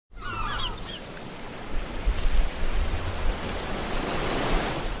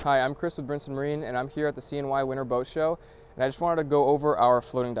Hi, I'm Chris with Brinson Marine, and I'm here at the CNY Winter Boat Show, and I just wanted to go over our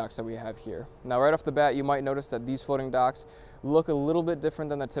floating docks that we have here. Now, right off the bat, you might notice that these floating docks look a little bit different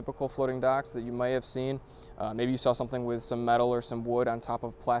than the typical floating docks that you may have seen. Maybe you saw something with some metal or some wood on top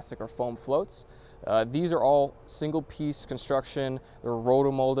of plastic or foam floats. These are all single-piece construction. They're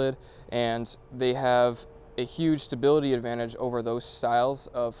roto-molded, and they have a huge stability advantage over those styles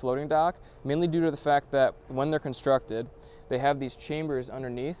of floating dock, mainly due to the fact that when they're constructed, they have these chambers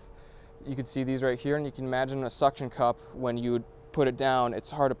underneath. You can see these right here, and you can imagine a suction cup. When you would put it down, it's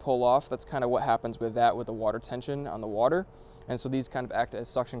hard to pull off. That's kind of what happens with that, with the water tension on the water. And so these kind of act as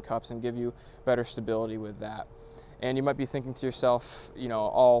suction cups and give you better stability with that. And you might be thinking to yourself, you know,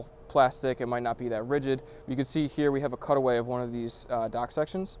 all plastic, it might not be that rigid. You can see here we have a cutaway of one of these dock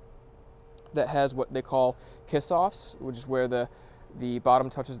sections that has what they call kiss-offs, which is where the bottom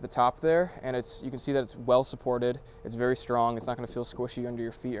touches the top there, and you can see that it's well supported. It's very strong. It's not going to feel squishy under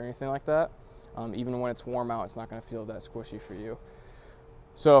your feet or anything like that. Even when it's warm out, it's not going to feel that squishy for you.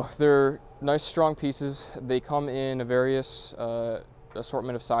 So they're nice, strong pieces. They come in a various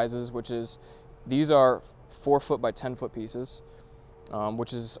assortment of sizes, which is, these are 4 foot by 10 foot pieces,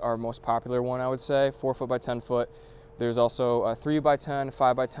 which is our most popular one, I would say, 4 foot by 10 foot. There's also a 3 by 10,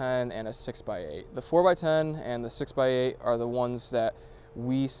 5 by 10, and a 6 by 8. The 4 by 10 and the 6 by 8 are the ones that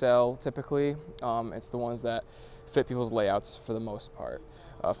we sell typically. It's the ones that fit people's layouts for the most part.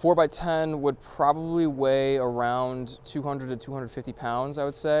 4 by 10 would probably weigh around 200 to 250 pounds, I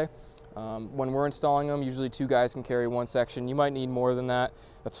would say. When we're installing them, usually 2 guys can carry one section. You might need more than that,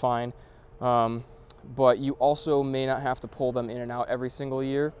 that's fine. But you also may not have to pull them in and out every single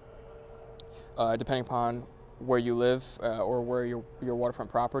year, depending upon where you live or where your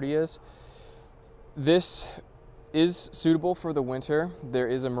waterfront property is. This is suitable for the winter. There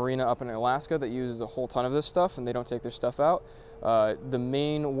is a marina up in Alaska that uses a whole ton of this stuff, and they don't take their stuff out. The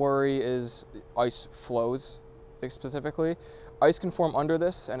main worry is ice flows specifically. Ice can form under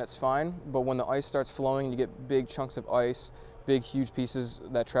this and it's fine, but when the ice starts flowing, you get big chunks of ice, big huge pieces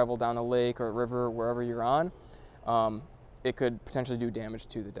that travel down the lake or river, wherever you're on. It could potentially do damage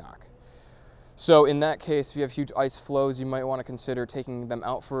to the dock. So in that case, if you have huge ice flows, you might want to consider taking them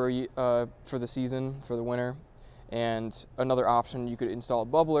out for the season, for the winter. And another option, you could install a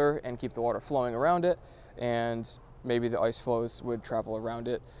bubbler and keep the water flowing around it, and maybe the ice flows would travel around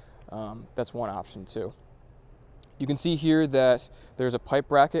it. That's one option too. You can see here that there's a pipe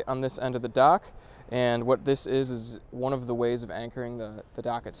bracket on this end of the dock, and what this is one of the ways of anchoring the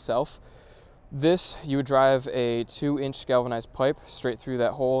dock itself. This, you would drive a 2-inch galvanized pipe straight through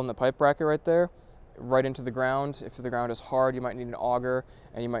that hole in the pipe bracket right there, right into the ground. If the ground is hard, you might need an auger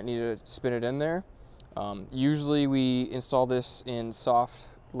and you might need to spin it in there. Usually we install this in soft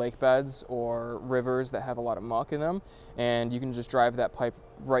lake beds or rivers that have a lot of muck in them, and you can just drive that pipe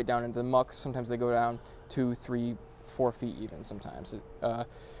right down into the muck. Sometimes they go down 2, 3, 4 feet even sometimes.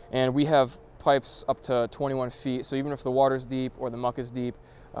 And we have pipes up to 21 feet, so even if the water's deep or the muck is deep,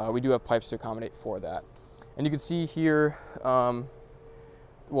 we do have pipes to accommodate for that. And you can see here,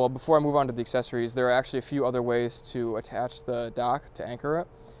 well, before I move on to the accessories, there are actually a few other ways to attach the dock to anchor it,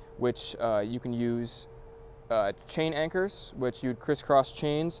 which you can use chain anchors, which you'd crisscross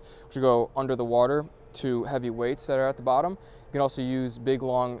chains, which would go under the water to heavy weights that are at the bottom. You can also use big,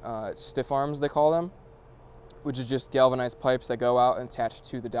 long stiff arms, they call them, which is just galvanized pipes that go out and attach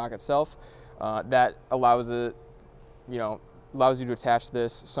to the dock itself. That allows it, allows you to attach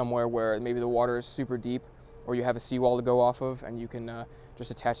this somewhere where maybe the water is super deep, or you have a seawall to go off of, and you can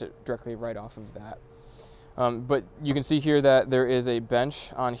just attach it directly right off of that. But you can see here that there is a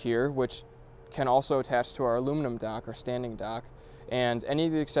bench on here, which can also attach to our aluminum dock or standing dock. And any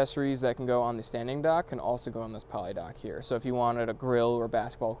of the accessories that can go on the standing dock can also go on this Polydock here. So if you wanted a grill or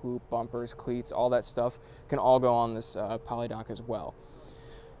basketball hoop, bumpers, cleats, all that stuff can all go on this Polydock as well.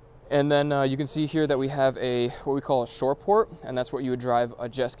 And then you can see here that we have what we call a shore port, and that's what you would drive a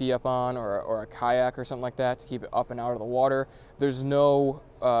jet ski up on, or a kayak or something like that, to keep it up and out of the water. There's no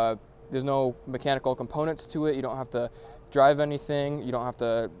mechanical components to it. You don't have to drive anything. You don't have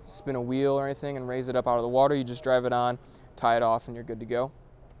to spin a wheel or anything and raise it up out of the water. You just drive it on, tie it off, and you're good to go.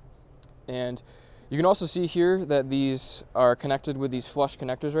 And you can also see here that these are connected with these flush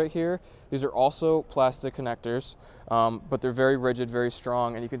connectors right here. These are also plastic connectors, but they're very rigid, very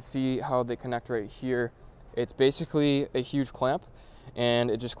strong, and you can see how they connect right here. It's basically a huge clamp, and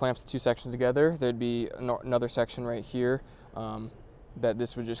it just clamps the 2 sections together. There'd be another section right here that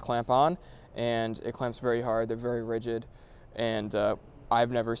this would just clamp on, and it clamps very hard. They're very rigid, and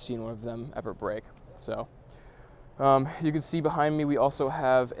I've never seen one of them ever break. So You can see behind me we also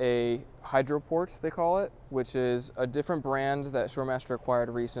have a HydroPort, they call it, which is a different brand that ShoreMaster acquired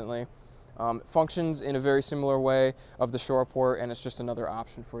recently. It functions in a very similar way of the ShorePort, and it's just another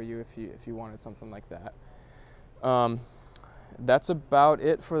option for you if you wanted something like that. That's about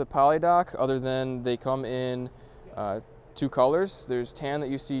it for the Polydock, other than they come in 2 colors. There's tan that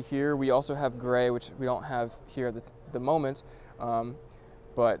you see here. We also have gray, which we don't have here at the moment,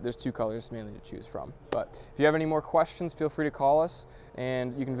 but there's 2 colors mainly to choose from. But if you have any more questions, feel free to call us,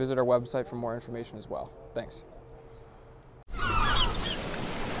 and you can visit our website for more information as well. Thanks.